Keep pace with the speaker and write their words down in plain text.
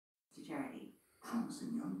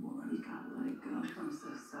Promising young woman. You gotta let it go. I'm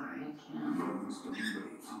so sorry, I can't. Rolling Stone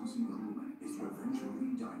Brave. Promising young woman is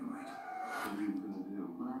eventually dynamite. What are you gonna do?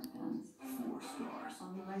 Black pants. 4 stars.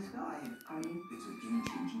 I'm a nice guy. Are you? It's a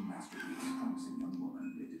game-changing masterpiece. Promising young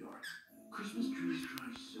woman. Rated R. Christmas trees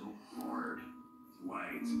try so hard.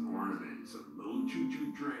 Lights, ornaments, little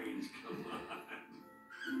choo-choo trains, come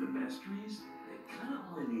on. The best trees, they kind of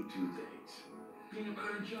only need 2 things. Peanut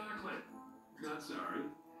butter and chocolate. Not sorry,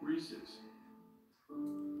 Reese's.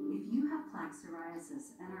 If you have plaque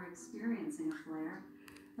psoriasis and are experiencing a flare,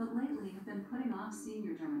 but lately have been putting off seeing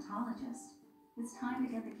your dermatologist, it's time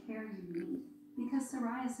to get the care you need. Because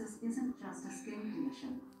psoriasis isn't just a skin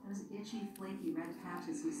condition. Those itchy, flaky red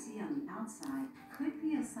patches you see on the outside could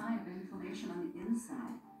be a sign of inflammation on the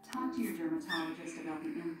inside. Talk to your dermatologist about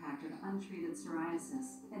the impact of untreated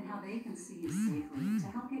psoriasis and how they can see you safely to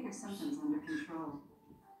help get your symptoms under control.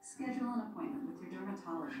 Schedule an appointment with your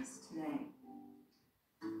dermatologist today.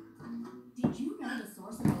 Did you know the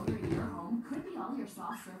source of odor in your home could be all your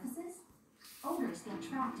soft surfaces? Odors get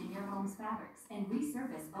trapped in your home's fabrics and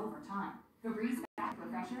resurface over time. Febreze Fabric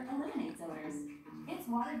Refresher eliminates odors. Its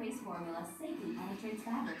water-based formula safely penetrates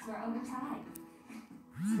fabrics where odors hide.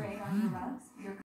 Spray it on your rugs, your